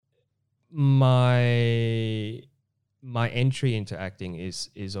my entry into acting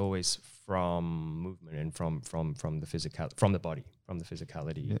is always from movement and from the physicality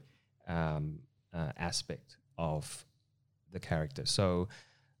aspect of the character. So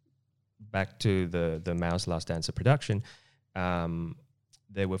back to the Mao's Last Dancer production,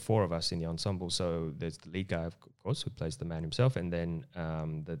 there were 4 of us in the ensemble. So there's the lead guy, of course, who plays the man himself, and then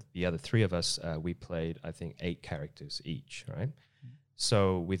the other 3 of us, we played, I think, 8 characters each, right?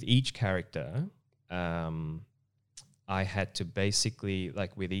 So with each character, I had to basically,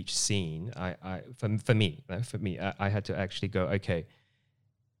 like with each scene, for me, I had to actually go, okay,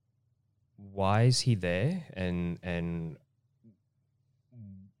 why is he there, and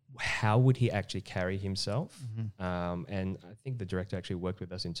how would he actually carry himself? And I think the director actually worked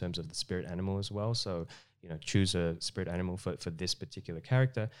with us in terms of the spirit animal as well. So, choose a spirit animal for this particular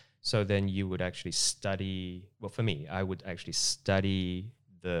character. So then you would actually study, well, for me, I would actually study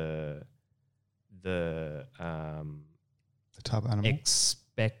the type of animal,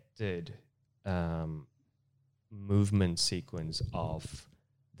 expected movement sequence of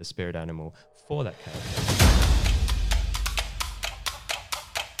the spirit animal for that character.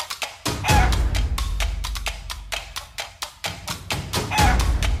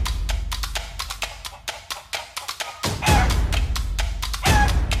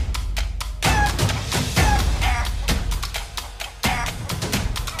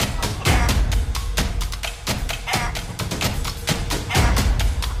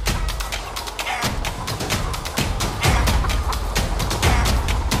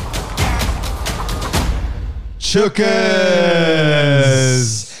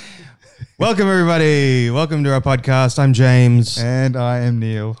 CHOOKAS! Welcome, everybody. Welcome to our podcast. I'm James. And I am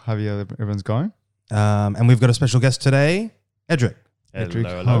Neil. How are everyone's going? And we've got a special guest today, Edric. Edric.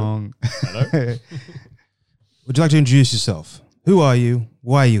 Hello. Would you like to introduce yourself? Who are you?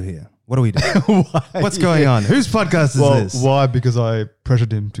 Why are you here? What do we do? What's going on? Whose podcast is this? Why? Because I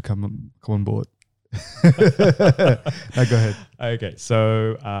pressured him to come on board. Go ahead. Okay,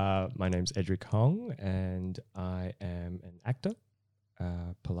 so my name's Edric Hong, and I am an actor,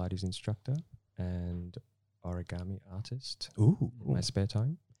 Pilates instructor, and origami artist. Ooh. In my spare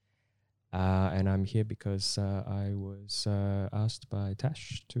time. And I'm here because I was asked by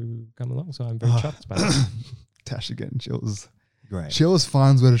Tash to come along, so I'm very chuffed by that. Tash again. Great. She always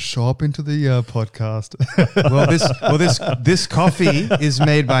finds where to show up into the podcast. This coffee is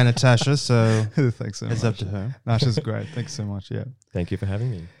made by Natasha, so thanks so much. it's up to her. Tasha's great. Thanks so much. Yeah. Thank you for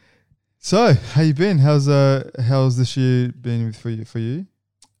having me. So, how you been? How's this year been for you?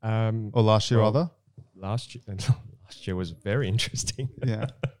 Or last year, rather? Last year was very interesting. Yeah.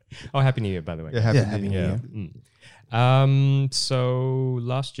 Oh, Happy New Year, by the way. Yeah, Happy New Year. So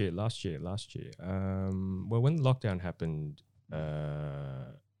last year. Well, when lockdown happened,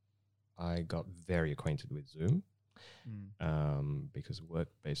 I got very acquainted with Zoom because work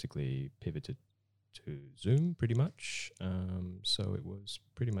basically pivoted to Zoom pretty much. So it was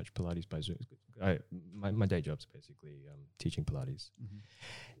pretty much Pilates by Zoom. My day job's basically teaching Pilates,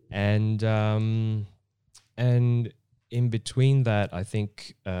 and in between that, I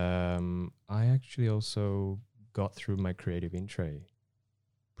think I actually also got through my creative in-tray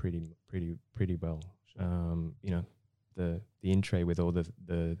pretty well. The in-tray with all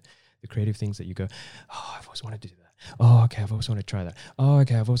the creative things that you go, oh, I've always wanted to do that. Oh, okay, I've always wanted to try that. Oh,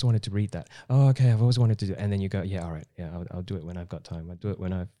 okay, I've always wanted to read that. Oh, okay, I've always wanted to do. And then you go, yeah, all right, yeah, I'll do it when I've got time. I'll do it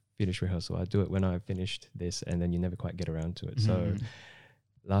when I finish rehearsal. I'll do it when I've finished this, and then you never quite get around to it. So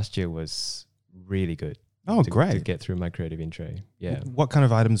last year was really good. Oh, great. To get through my creative in-tray. Yeah. What kind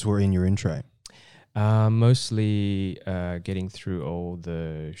of items were in your in-tray? Mostly getting through all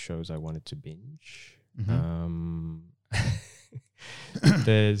the shows I wanted to binge.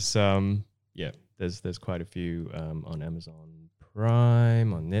 There's quite a few on Amazon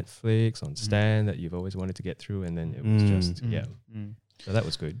Prime, on Netflix, on Stan that you've always wanted to get through, and then it was just so that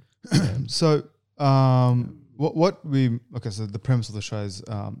was good. So so the premise of the show is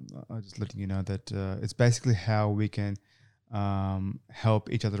I'm just letting you know that it's basically how we can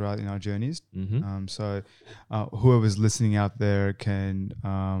help each other out in our journeys. So whoever's listening out there can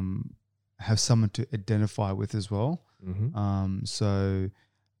have someone to identify with as well. So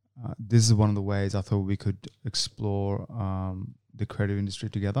this is one of the ways I thought we could explore the creative industry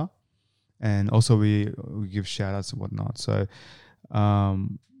together, and also we give shout outs and whatnot. So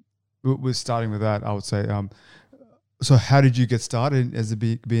we're starting with that. I would say, so how did you get started as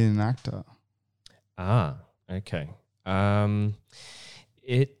being an actor? Okay.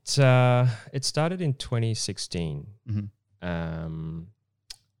 It started in 2016.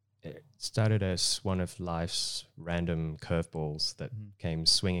 started as one of life's random curveballs that came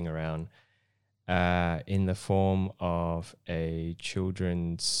swinging around in the form of a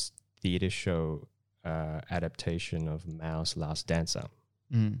children's theatre show adaptation of Mao's Last Dancer.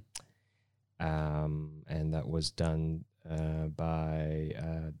 And that was done by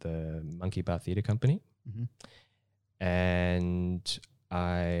the Baa Theatre Company. And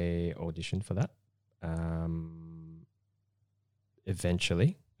I auditioned for that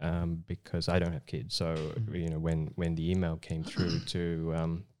eventually because I don't have kids. So, when the email came through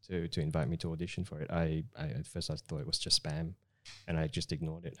to invite me to audition for it, I at first I thought it was just spam. And I just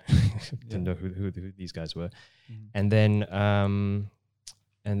ignored it. Didn't know who these guys were. And then I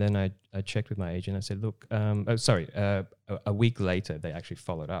checked with my agent. I said, look, a week later, they actually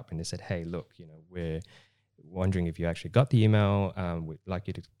followed up and they said, hey, look, we're wondering if you actually got the email. We'd like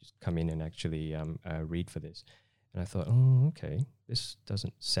you to just come in and actually read for this. And I thought, oh, okay, this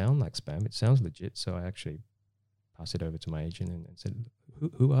doesn't sound like spam. It sounds legit. So I actually passed it over to my agent and said,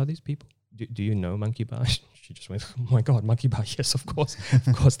 who are these people? Do you know Monkey Bar? She just went, oh my God, Monkey Bar. Yes, of course.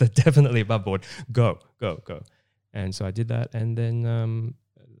 Of course, they're definitely above board. Go. And so I did that. And then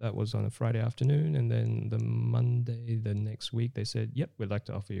that was on a Friday afternoon. And then the Monday, the next week, they said, yep, we'd like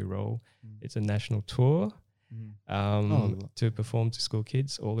to offer you a role. It's a national tour to perform to school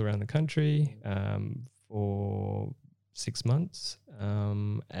kids all around the country for 6 months.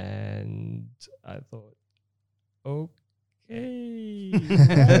 And I thought, okay.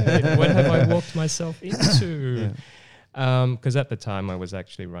 What have I walked myself into? Because at the time I was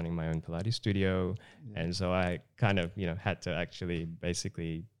actually running my own Pilates studio, and so I kind of had to actually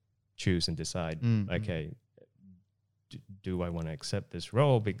basically choose and decide, okay, do I want to accept this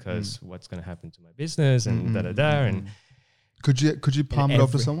role because what's going to happen to my business and and could you palm it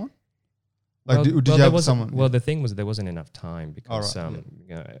off to someone? Like, did you have someone? Well, the thing was there wasn't enough time because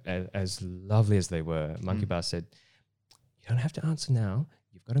as lovely as they were, Monkey Bar said, you don't have to answer now.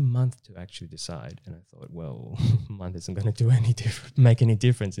 You've got a month to actually decide. And I thought, well, a month isn't going to do make any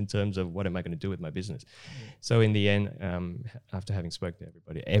difference in terms of what am I going to do with my business. So in the end, after having spoken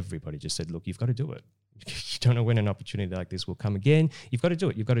to everybody just said, look, you've got to do it. You don't know when an opportunity like this will come again. You've got to do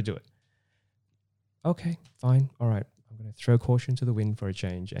it. You've got to do it. Okay, fine. All right. I'm going to throw caution to the wind for a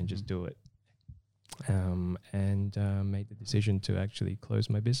change and just do it. And made the decision to actually close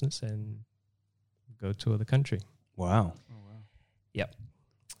my business and go tour the country. Wow. Yep.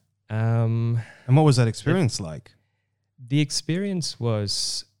 And what was that experience like? The experience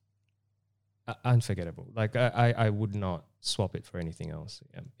was unforgettable. Like I would not swap it for anything else.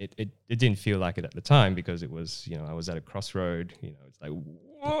 It didn't feel like it at the time because it was, I was at a crossroad. It's like,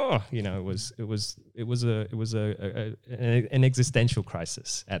 whoa, it was an existential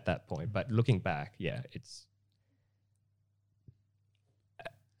crisis at that point. But looking back, it's.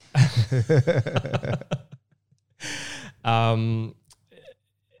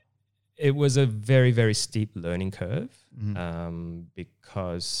 It was a very, very steep learning curve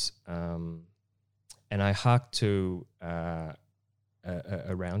because, and I harked to a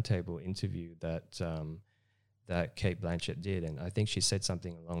roundtable interview that Kate Blanchett did, and I think she said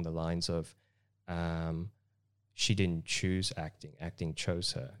something along the lines of, she didn't choose acting; acting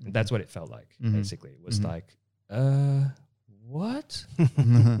chose her. And that's what it felt like. Basically, it was like, what?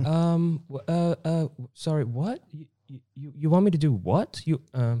 Sorry, what? You want me to do what?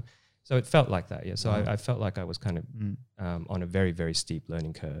 So it felt like that, yeah. So I felt like I was kind of on a very, very steep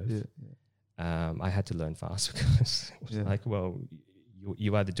learning curve. I had to learn fast because it was like, well,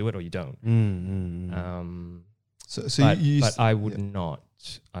 you either do it or you don't. But I would not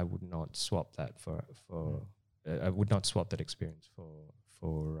swap that for I would not swap that experience for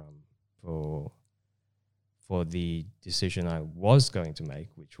the decision I was going to make,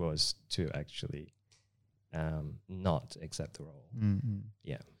 which was to actually not accept the role.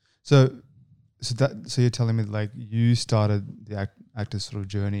 Yeah. So you're telling me like you started the actor sort of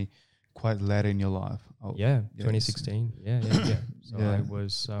journey quite late in your life. 2016. Yeah. So I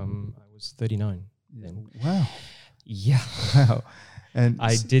was 39 then. Wow. Yeah. Wow. And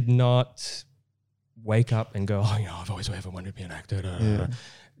I did not wake up and go, I've always ever wanted to be an actor.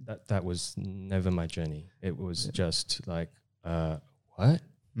 That was never my journey. It was just like, what?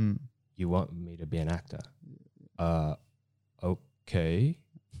 You want me to be an actor? Okay.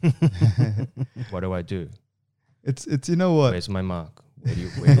 What do I do? It's you know what? Where's my mark? Where do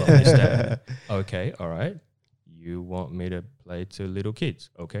you want me to stand? Okay, all right. You want me to play to little kids?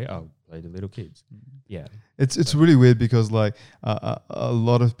 Okay, I'll play to little kids. Yeah. It's really weird because like a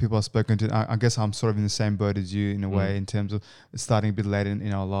lot of people I've spoken to, I guess I'm sort of in the same boat as you in a way in terms of starting a bit late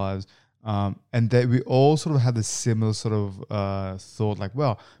in our lives. And that we all sort of had the similar sort of thought, like,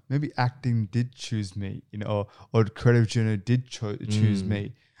 well, maybe acting did choose me, or creative journey did choose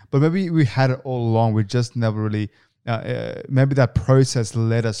me. But maybe we had it all along. We just never really, maybe that process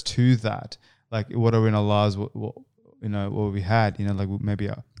led us to that. Like, whatever in our lives, what we had, like maybe,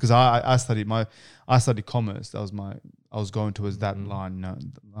 because I studied commerce. That was I was going towards that line,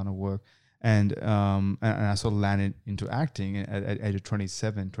 line of work. And I sort of landed into acting at age of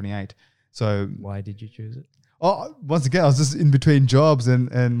 27, 28. So why did you choose it? Oh, once again, I was just in between jobs,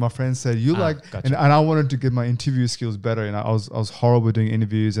 and my friend said, gotcha. and I wanted to get my interview skills better. And I was horrible doing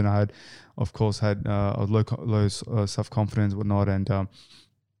interviews, and I had, of course, low self-confidence, whatnot. And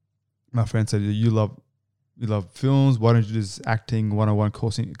my friend said, you love films. Why don't you do this acting 101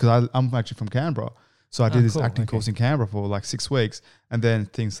 course? Because I'm actually from Canberra. So I did this acting course in Canberra for like 6 weeks, and then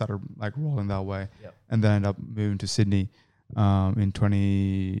things started like rolling that way. Yep. And then I ended up moving to Sydney in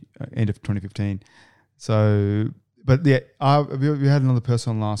end of 2015. So, but yeah, we had another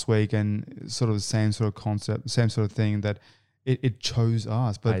person on last week, and sort of the same sort of concept, same sort of thing, that it chose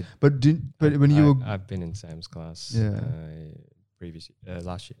us. But when you were, I've been in Sam's class. Previous year.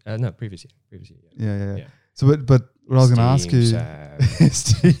 Previous year. Yeah. So, but what I was going to ask you,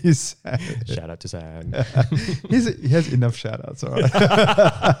 Steve Sam. Shout out to Sam. He has enough shout outs, all right.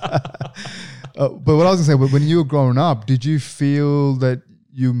 But what I was going to say, when you were growing up, did you feel that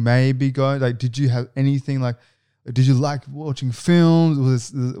you may be going, like, did you have anything like, did you like watching films?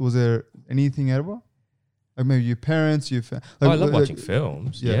 Was there anything ever? Like maybe your parents, I love watching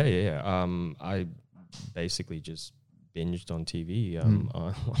films. Yeah. I basically just binged on TV on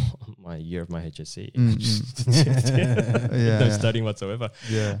my year of my HSC. No studying whatsoever.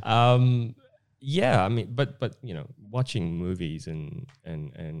 I mean, but watching movies and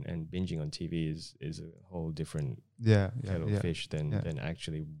binging on TV is a whole different kettle of fish than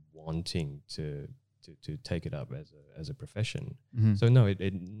actually wanting to take it up as a profession. So no,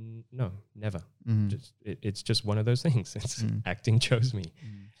 no, never. It's just one of those things. It's acting chose me.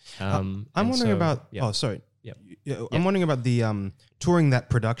 I'm wondering about. Oh, sorry. I'm wondering about the touring that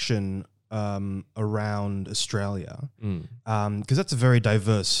production around Australia, because that's a very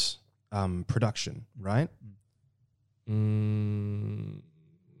diverse production, right? Mao's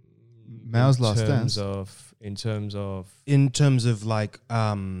Last Dance. In terms of like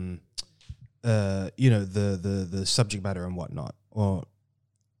the subject matter and whatnot, or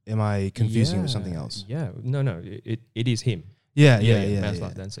am I confusing with something else? No, it is him. Mao's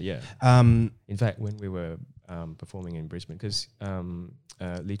Last Dancer. In fact, when we were performing in Brisbane, because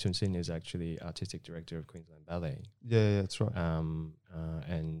Lee Tun Sin is actually artistic director of Queensland Ballet. Yeah, that's right.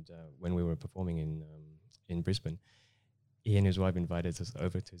 And when we were performing in Brisbane, he and his wife invited us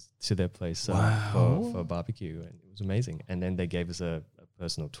over to their place for a barbecue, and it was amazing. And then they gave us a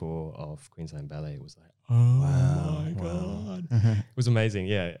personal tour of Queensland Ballet. It was like, oh my God. It was amazing,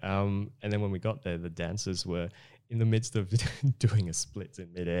 yeah. And then when we got there, the dancers were in the midst of doing a split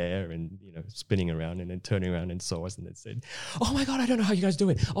in midair and, spinning around, and then turning around and saw us and then said, oh my God, I don't know how you guys do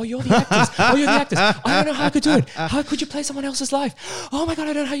it. Oh, you're the actors. I don't know how I could do it. How could you play someone else's life? Oh my God,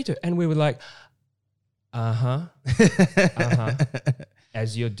 I don't know how you do it. And we were like,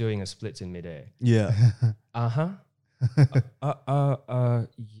 as you're doing a split in midair. Yeah. Don't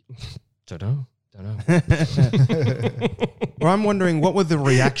know. Or I'm wondering, what were the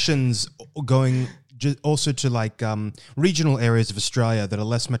reactions going also to like regional areas of Australia that are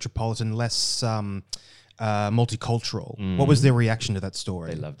less metropolitan, less multicultural? What was their reaction to that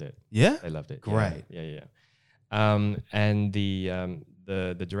story? They loved it. Yeah? They loved it. Great. Yeah. And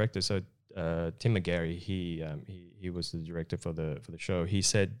the director, so Tim McGarry, he was the director for the show. He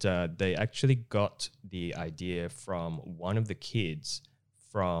said they actually got the idea from one of the kids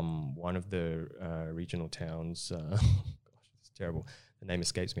from one of the regional towns. Gosh, it's terrible. The name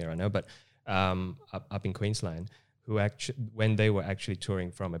escapes me right now, but up in Queensland, who actually, when they were actually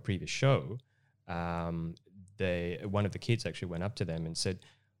touring from a previous show, one of the kids actually went up to them and said,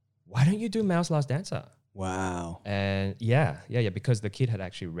 "Why don't you do Mao's Last Dancer?" Wow. And yeah, because the kid had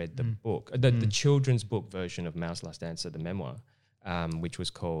actually read the book, the children's book version of Mao's Last Dancer, the memoir, which was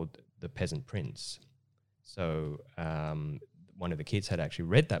called The Peasant Prince. So one of the kids had actually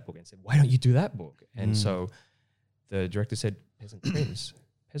read that book and said, "Why don't you do that book?" And so the director said, Peasant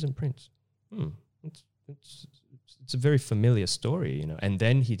Prince. It's a very familiar story, And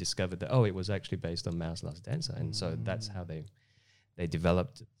then he discovered that, it was actually based on Mao's Last Dancer. And so that's how they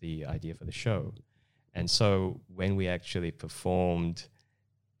developed the idea for the show. And so when we actually performed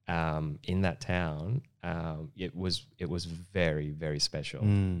in that town, it was very, very special.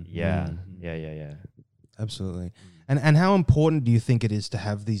 Yeah. Absolutely. And how important do you think it is to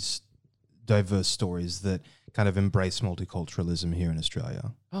have these diverse stories that kind of embrace multiculturalism here in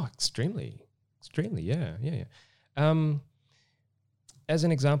Australia? Oh, extremely, yeah. As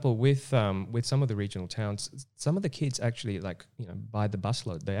an example, with some of the regional towns, some of the kids actually, like, you know, by the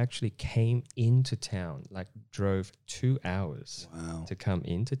busload, they actually came into town, like drove 2 hours to come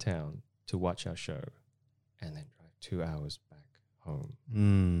into town to watch our show, and then drive 2 hours back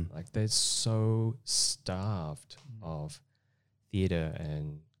home. Like, they're so starved of theatre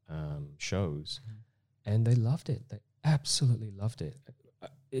and shows, and they loved it. They absolutely loved it.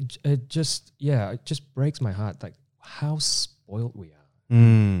 It just breaks my heart, like how spoiled we are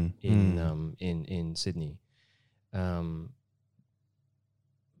in Sydney. On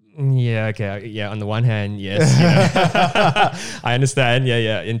the one hand, yes, I understand.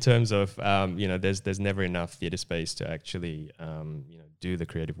 In terms of there's never enough theatre space to actually do the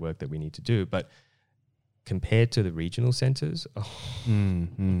creative work that we need to do, but compared to the regional centres,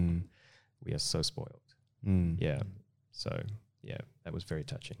 we are so spoiled. So that was very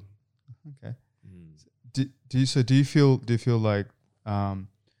touching. Okay. Do you feel like I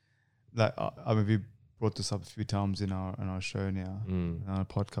mean, we brought this up a few times in our show now, on our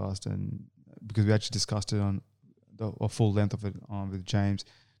podcast, and because we actually discussed it on a full length of it with James,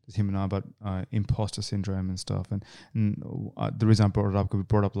 just him and I, about imposter syndrome and stuff. And the reason I brought it up, because we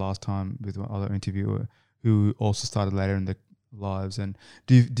brought it up last time with one other interviewer who also started later in their lives. And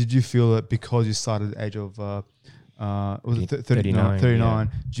did you feel that because you started at the age of 39.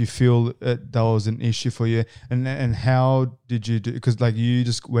 Do you feel that was an issue for you? And how did you do? Because like you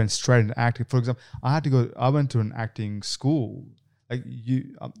just went straight into acting. For example, I went to an acting school. Like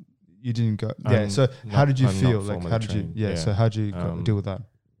you didn't go. So how did you feel? Like how did you? So how did you deal with that?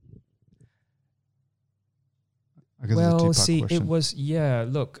 I guess well, see, question. It was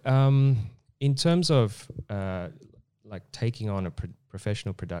Look, in terms of like taking on a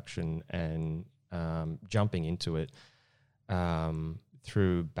professional production and jumping into it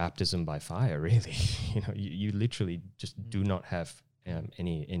through baptism by fire, really. You literally just do not have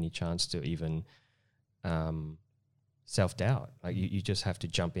any chance to even self-doubt. Like you just have to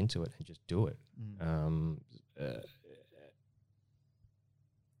jump into it and just do it.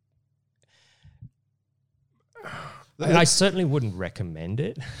 I certainly wouldn't recommend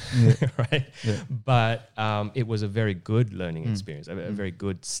it, right? Yeah. But it was a very good learning experience, a very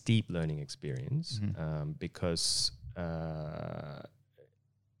good steep learning experience, because I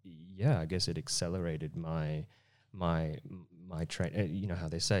guess it accelerated my train. You know how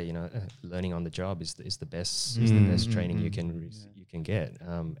they say, learning on the job is the best training you can get,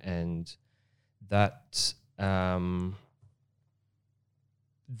 and that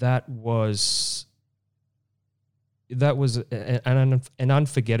was an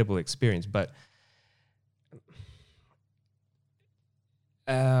unforgettable experience. But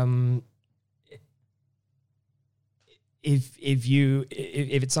if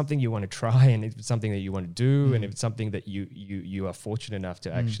it's something you want to try, and if it's something that you want to do, and if it's something that you are fortunate enough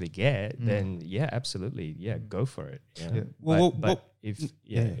to actually get, then absolutely, go for it. But if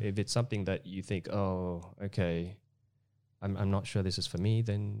it's something that you think, oh, okay, I'm not sure this is for me,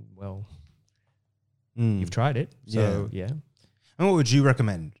 then you've tried it, so And what would you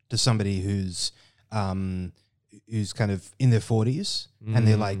recommend to somebody who's kind of in their 40s and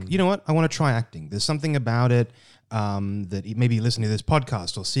they're like, you know what, I want to try acting. There's something about it that maybe listening to this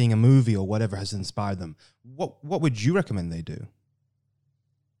podcast or seeing a movie or whatever has inspired them. What would you recommend they do?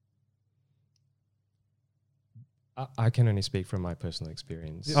 I can only speak from my personal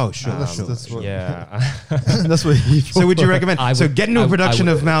experience. Oh, sure. That's what, that's what So would you recommend? Get into a production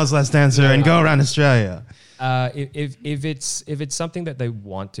of Mal's Last Dancer and go around Australia. If it's something that they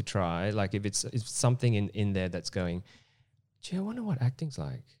want to try, like if it's something in there that's going, gee, I wonder what acting's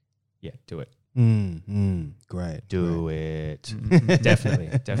like. Yeah, do it. Great. Do it.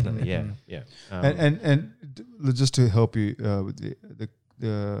 Definitely. Yeah. And just to help you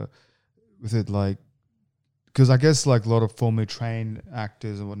with it, like, because I guess like a lot of formally trained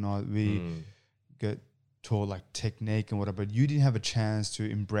actors and whatnot, we get taught like technique and whatever, but you didn't have a chance to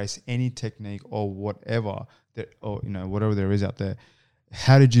embrace any technique or whatever that, or whatever there is out there.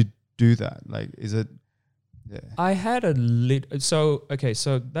 How did you do that? Like, is it? Yeah. I had a so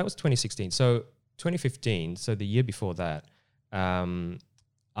that was 2016. So 2015, so the year before that, I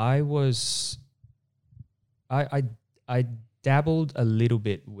dabbled a little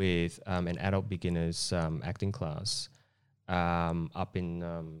bit with an adult beginners acting class up in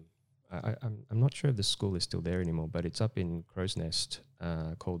I'm not sure if the school is still there anymore, but it's up in Crow's Nest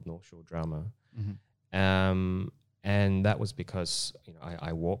called North Shore Drama. And that was because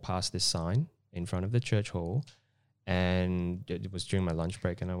I walked past this sign in front of the church hall, and it was during my lunch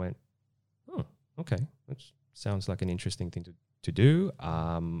break, and I went, okay, which sounds like an interesting thing to do.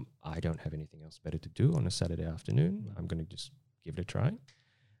 I don't have anything else better to do on a Saturday afternoon. I'm going to just give it a try.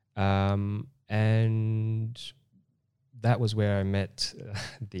 And that was where I met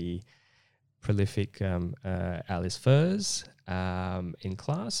the prolific Alice Furs in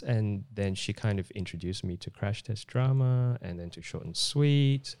class, and then she kind of introduced me to Crash Test Drama and then to Short and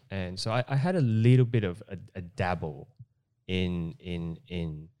Sweet, and so I had a little bit of a dabble in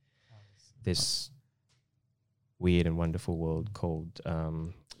this weird and wonderful world called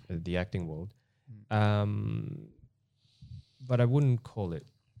the acting world, but I wouldn't call it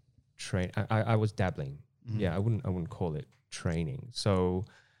train. I was dabbling. Yeah, I wouldn't call it training. So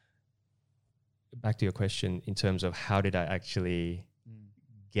back to your question in terms of how did I actually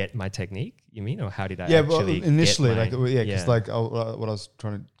get my technique, you mean, or how did I actually initially because what I was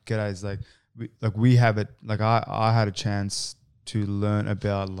trying to get at is we have it, I had a chance to learn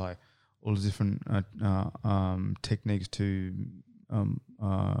about like all the different techniques to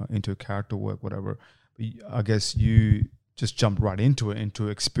into character work, whatever. But I guess you just jumped right into it, into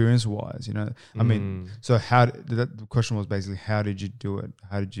experience wise, you know. I mean, so the question was basically, how did you do it?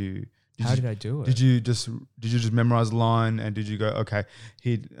 How did I do it? Did you just memorize the line, and did you go, okay,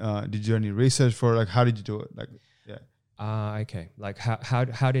 did you do any research for it? Like, how did you do it? Like, yeah. Okay. Like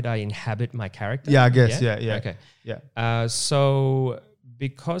how did I inhabit my character? Yeah, I guess. Yeah. Okay. Yeah. So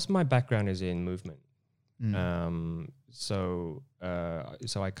because my background is in movement, so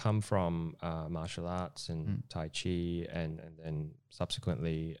I come from martial arts and Tai Chi, and then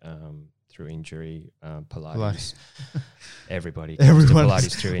subsequently through injury, Pilates. Everybody goes to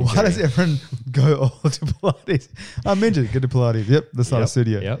Pilates through injury. Why does everyone go all to Pilates? I'm injured, get to Pilates. Yep, that's not a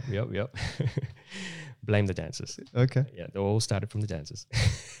studio. Yep. Blame the dancers. Okay. Yeah, they all started from the dancers.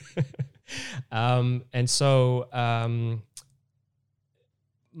 And so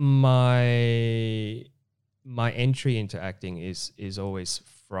my entry into acting is always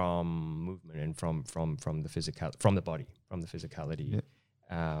from movement and from the physical, from the body, from the physicality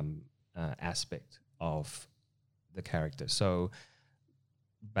aspect of the character. So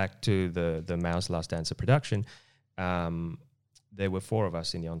back to the Mao's Last Dancer production, there were 4 of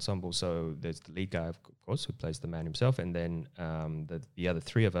us in the ensemble. So there's the lead guy, of course, who plays the man himself, and then the other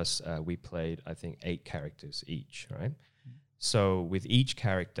 3 of us, we played, I think, 8 characters each, right? So with each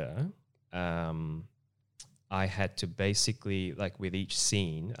character, I had to basically, like with each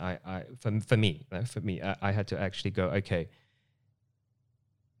scene, for me, I had to actually go, okay,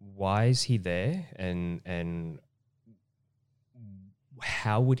 why is he there, and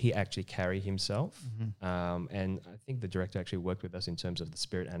how would he actually carry himself? And I think the director actually worked with us in terms of the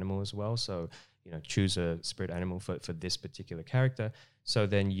spirit animal as well. So, you know, choose a spirit animal for this particular character. So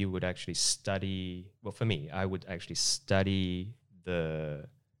then you would actually study, well, for me, I would actually study the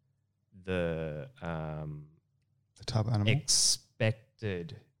type of animal,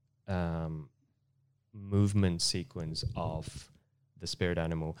 expected movement sequence of the spirit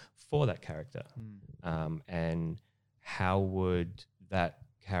animal for that character, and how would that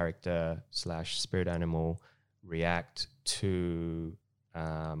character / spirit animal react to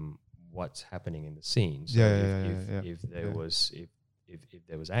what's happening in the scene. So if there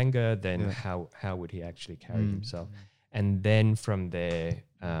was anger, then how would he actually carry himself? And then from there,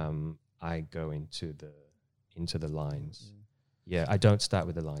 I go into the lines. Yeah, I don't start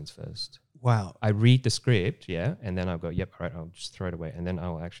with the lines first. Wow. I read the script, and then I'll go, yep, all right, I'll just throw it away. And then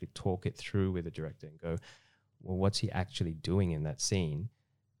I'll actually talk it through with the director and go, well, what's he actually doing in that scene?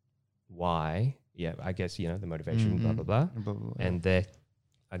 Why? Yeah, I guess, you know, the motivation, blah, blah, blah. And there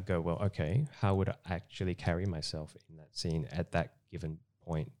I'd go, well, okay, how would I actually carry myself in that scene at that given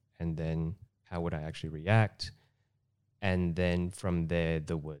point? And then how would I actually react? And then from there,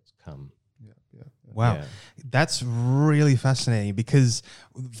 the words come. Wow. Yeah. That's really fascinating, because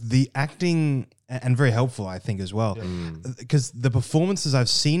the acting, and very helpful, I think, as well, because the performances I've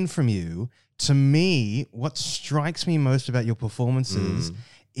seen from you, to me, what strikes me most about your performances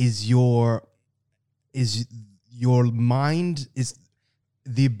is your mind, is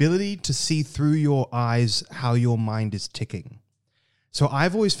the ability to see through your eyes how your mind is ticking. So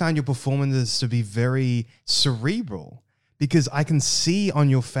I've always found your performances to be very cerebral, because I can see on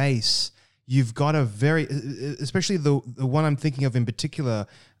your face you've got a very, especially the one I'm thinking of in particular,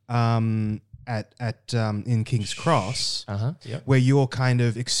 in King's Cross, where you're kind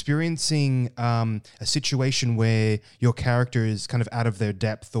of experiencing a situation where your character is kind of out of their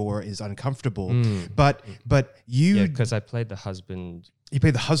depth or is uncomfortable, but you, because I played the husband. You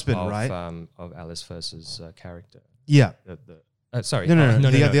played the husband, of, right? Of Alice versus character. Yeah. Sorry. No.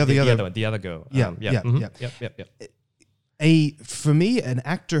 The other one. The other girl. Yeah. Yep. For me, an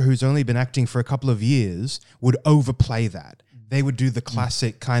actor who's only been acting for a couple of years would overplay that. They would do the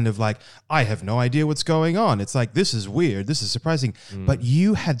classic kind of like, I have no idea what's going on. It's like, this is weird. This is surprising. But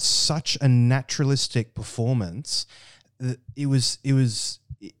you had such a naturalistic performance. It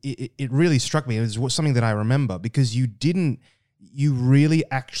really struck me. It was something that I remember because you really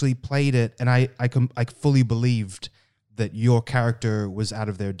actually played it. And I fully believed that your character was out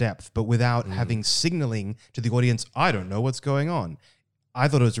of their depth, but without having signaling to the audience, I don't know what's going on. I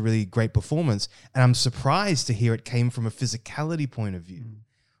thought it was a really great performance, and I'm surprised to hear it came from a physicality point of view.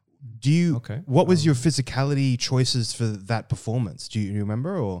 What was your physicality choices for that performance? Do you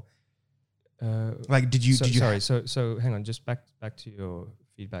remember, or did you? So hang on, just back to your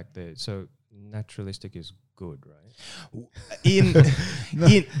feedback there. So naturalistic is good, right?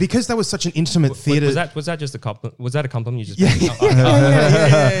 Because that was such an intimate theater. Was that just a compliment? Was that a compliment you just? Yeah.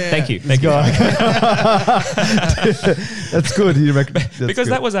 Thank you. That's good. Because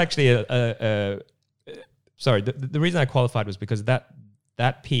that was actually sorry. The reason I qualified was because that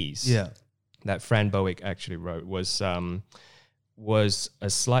piece, that Fran Bowick actually wrote was a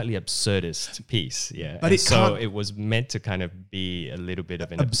slightly absurdist piece, but it was meant to kind of be a little bit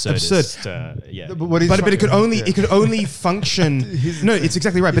of an absurdist, But it could only function. No, it's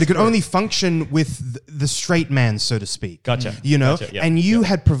exactly right. But it could only function with the straight man, so to speak. Gotcha. And you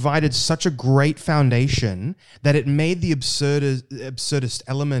had provided such a great foundation that it made the absurdist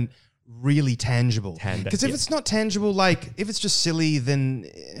element really tangible. Because if it's not tangible, like if it's just silly, then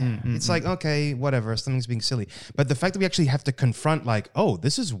it's like, okay, whatever, something's being silly. But the fact that we actually have to confront like, oh,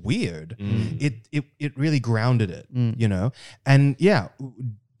 this is weird, it really grounded it, And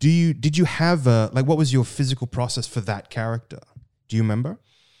did you have what was your physical process for that character? Do you remember?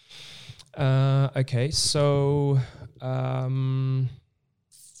 Okay, so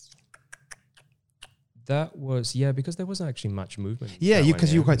that was because there wasn't actually much movement.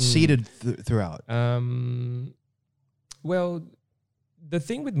 Because you were quite seated throughout. Well, the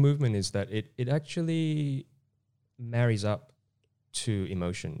thing with movement is that it actually marries up to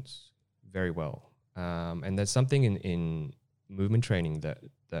emotions very well, and there's something in movement training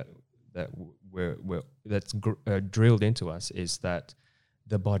that's drilled into us is that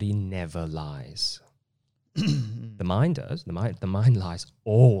the body never lies. The mind does. The mind lies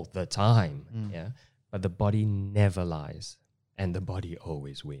all the time. But the body never lies, and the body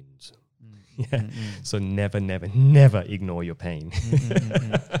always wins. So never ignore your pain.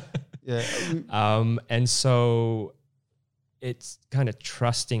 And so it's kind of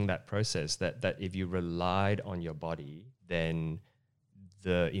trusting that process that if you relied on your body, then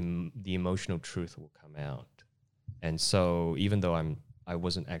the emotional truth will come out. And so even though I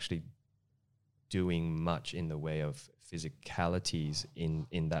wasn't actually doing much in the way of physicalities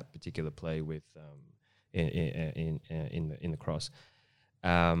in that particular play with in the cross.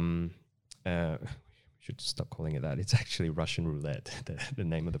 Should stop calling it that. It's actually Russian roulette, the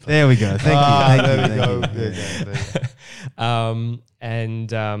name of the play. There we go. Thank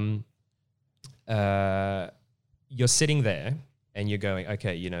you. You're sitting there and you're going,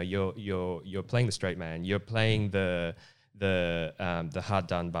 okay, you're playing the straight man. You're playing the hard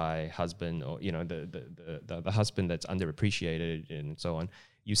done by husband, or the husband that's underappreciated and so on.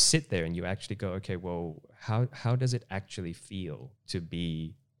 You sit there and you actually go, okay, well, how does it actually feel to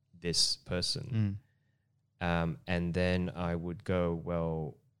be this person? And then I would go,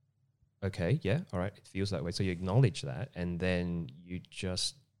 well, okay, yeah, all right, it feels that way. So you acknowledge that, and then you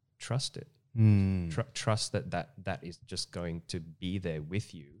just trust it. Trust that is just going to be there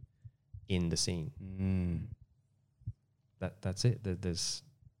with you in the scene. That's it.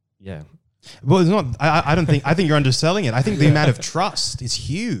 Well, it's not. I don't think. I think you're underselling it. I think the amount of trust is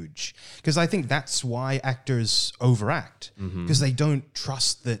huge, because I think that's why actors overact, because they don't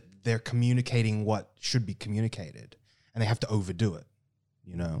trust that they're communicating what should be communicated, and they have to overdo it.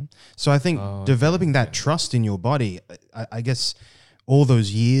 So I think developing that trust in your body, I guess, all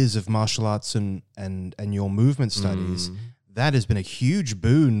those years of martial arts and your movement studies, that has been a huge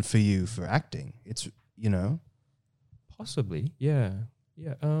boon for you for acting. It's possibly, yeah.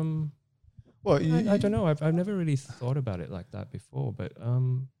 Well, I don't know. I've never really thought about it like that before, but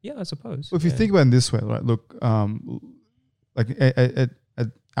I suppose. Well, if you think about it this way, right? Look, like at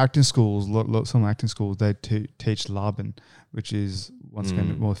acting schools, some acting schools, they teach Laban, which is once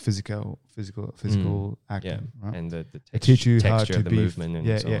again more physical acting, right? And the teach you how texture to of the be movement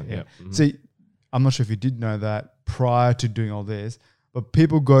and so on. See, I'm not sure if you did know that prior to doing all this, but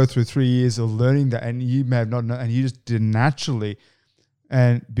people go through 3 years of learning that, and you may have not known, and you just did naturally.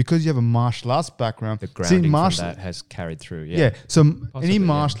 And because you have a martial arts background, the grounding from that has carried through. So possibly, any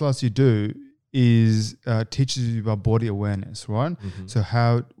martial arts you do, is teaches you about body awareness, right? Mm-hmm.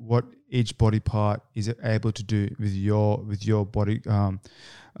 So what each body part is able to do with your body,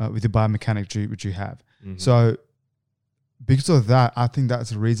 with the biomechanics which you have. Mm-hmm. So because of that, I think that's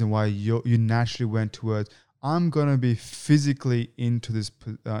the reason why you naturally went towards, I'm gonna be physically into this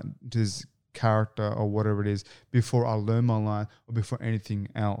character or whatever it is before I learn my line or before anything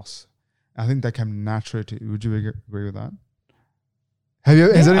else. I think that came naturally to you. Would you agree with that?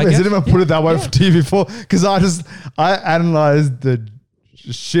 Has anyone put it that way to you before? Because I analyzed the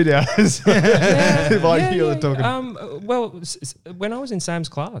shit out of this. Talking. Well, when I was in Sam's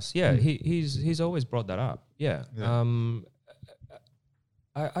class, he's always brought that up. Yeah.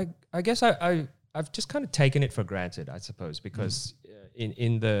 I guess I've just kind of taken it for granted, I suppose, because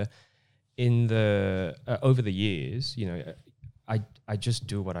in the over the years, you know, I just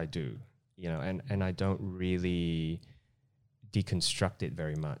do what I do, you know, and I don't really deconstruct it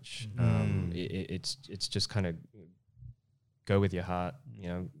very much. It's just kind of go with your heart, you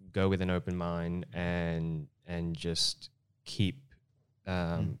know, go with an open mind, and just keep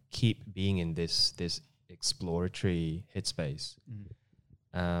being in this exploratory headspace,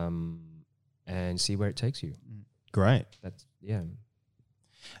 and see where it takes you. Great. That's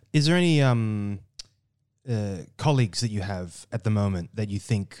Is there any colleagues that you have at the moment that you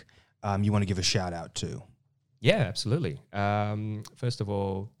think you want to give a shout out to? Yeah, absolutely. First of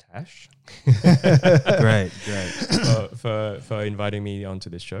all, Tash. Great. for inviting me onto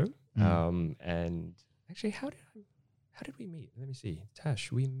this show. And actually, how did we meet? Let me see.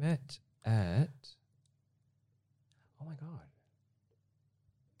 Tash, we met at, oh my God.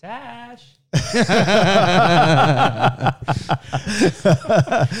 Tash.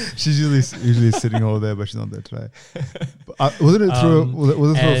 She's usually sitting over there, but she's not there today. Wasn't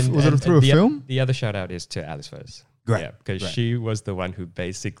it through a film? The other shout out is to Alice first. Great. Yeah, because she was the one who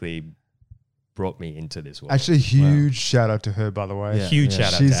basically brought me into this world. Actually, huge shout out to her, by the way. Yeah, huge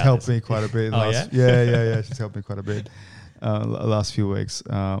shout out. She's helped me quite a bit. Yeah. She's helped me quite a bit. Last few weeks,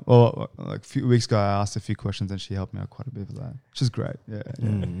 or like a few weeks ago, I asked a few questions and she helped me out quite a bit with that. She's great. Yeah.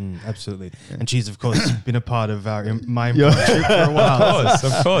 Absolutely. Yeah. And she's of course been a part of my improv for a while.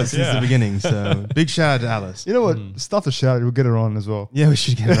 Of course, since the beginning. So big shout out to Alice. You know what? Stuff to shout out. We'll get her on as well. Yeah, we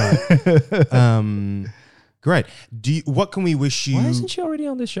should get her on. Great. What can we wish you? Why isn't she already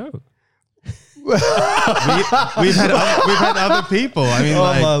on this show? we've had other people. I mean,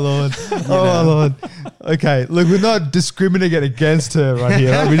 my lord! My lord! Okay, look, we're not discriminating against her right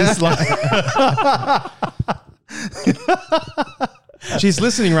here. We just like she's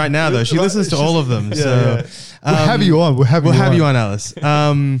listening right now, though. She listens to all of them. We'll have you on. We'll have you on, Alice.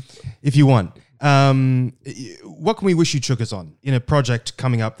 If you want. What can we wish you CHOOKAS on in a project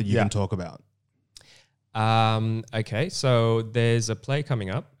coming up that you can talk about? Okay, so there's a play coming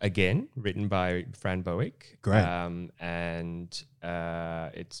up again, written by Fran Bowick. Great. And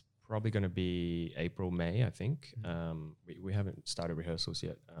it's probably going to be April, May, I think. We haven't started rehearsals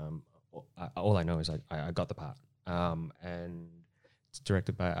yet. All I know is I got the part. And it's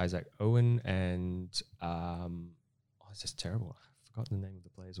directed by Isaac Owen, and it's just terrible. I've forgotten the name of the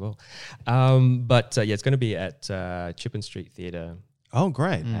play as well. But it's going to be at Chippen Street Theatre. Oh,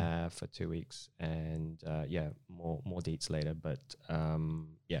 great! For 2 weeks, and more deets later. But I'd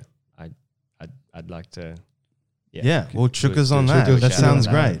like to. Well, CHOOKAS on that. That sounds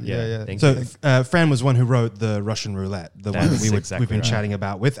great. Yeah. So Fran was one who wrote the Russian roulette, the one that we've been chatting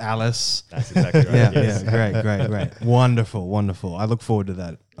about with Alice. That's exactly right. Great. Wonderful. I look forward to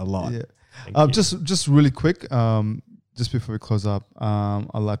that a lot. Yeah. Just really quick, just before we close up, I'd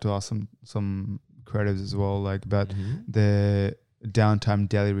like to ask some creatives as well, like about their downtime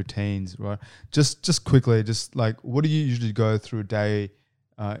daily routines, right? Just quickly, just like, what do you usually go through a day?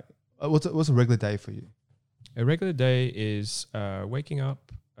 What's a regular day for you? A regular day is waking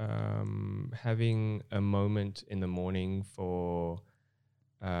up, having a moment in the morning for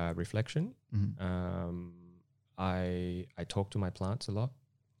reflection. I talk to my plants a lot,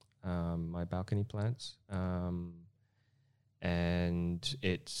 my balcony plants, and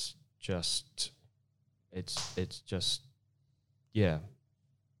it's just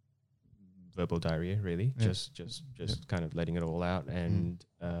verbal diarrhea, really. Just kind of letting it all out, and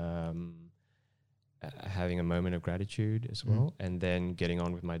having a moment of gratitude as well, and then getting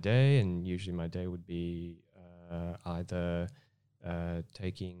on with my day. And usually my day would be either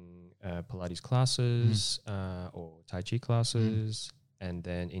taking Pilates classes or Tai Chi classes, and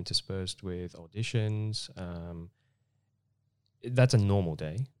then interspersed with auditions. That's a normal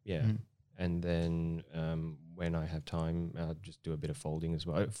day, And then when I have time, I'll just do a bit of folding as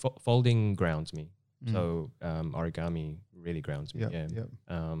well. Folding grounds me. So origami really grounds me.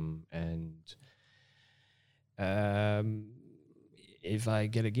 If I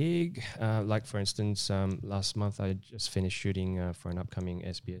get a gig, like for instance, last month I just finished shooting for an upcoming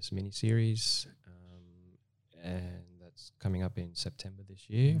SBS miniseries, and that's coming up in September this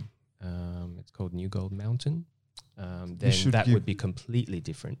year. It's called New Gold Mountain. Then that would be completely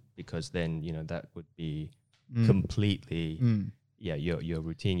different, because then that would be completely your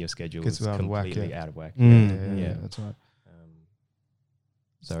routine, your schedule is completely out of whack. Yeah, that's right.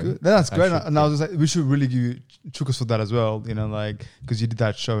 That's great. And I was just like, we should really give you CHOOKAS for that as well, because you did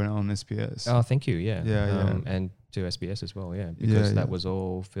that show on SBS. Oh, thank you. And to SBS as well, because that was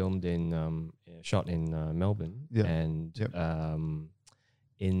all filmed shot in Melbourne, and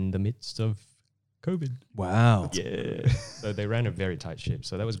in the midst of COVID. Wow. Yeah. So they ran a very tight ship.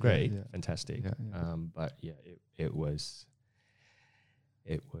 So that was great, fantastic. But it was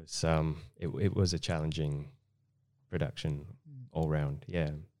a challenging production all round.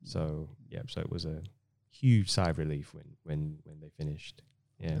 So it was a huge sigh of relief when they finished.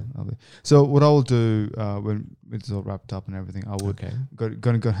 So what I will do when it's all wrapped up and everything, I would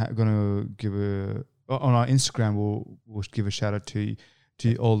gonna give on our Instagram we'll give a shout out to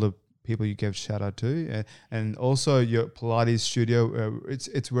all the people you gave shout out to, and also your Pilates studio.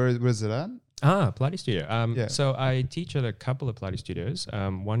 It's where is it at? Pilates studio. So I teach at a couple of Pilates studios.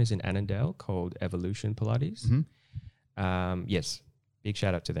 One is in Annandale called Evolution Pilates. Yes, big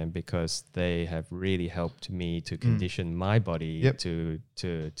shout out to them, because they have really helped me to condition my body to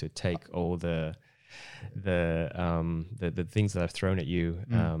take all the things that I've thrown at you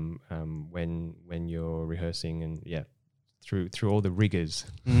when you're rehearsing, and through all the rigours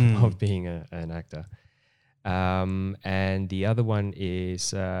of being an actor. And the other one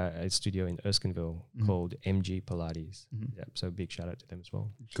is a studio in Erskineville called MG Pilates. So big shout out to them as well.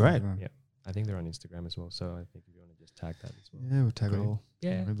 Great. I think they're on Instagram as well. So I think if you want to just tag that as well. Yeah, we'll tag it all.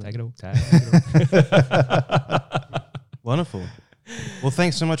 Yeah, tag it all. Tag it all. Wonderful. Well,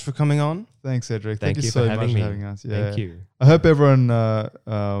 thanks so much for coming on. Thanks, Edric. Thank you so for much having for me. having us. Yeah. Thank you. I hope everyone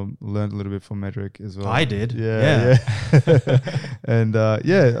learned a little bit from Edric as well. I did. Yeah. And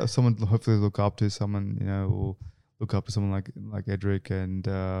someone to hopefully look up to, someone, will look up to someone like Edric, and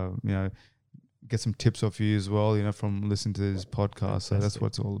get some tips off you as well, from listening to this podcast. So that's what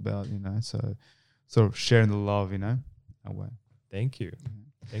it's all about, so sort of sharing the love, our way. Thank you.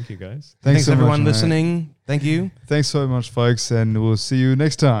 Thank you, guys. Thanks so everyone much, listening. mate. Thank you. Thanks so much, folks, and we'll see you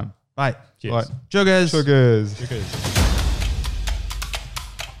next time. Bye. Cheers. CHOOKAS. CHOOKAS. CHOOKAS.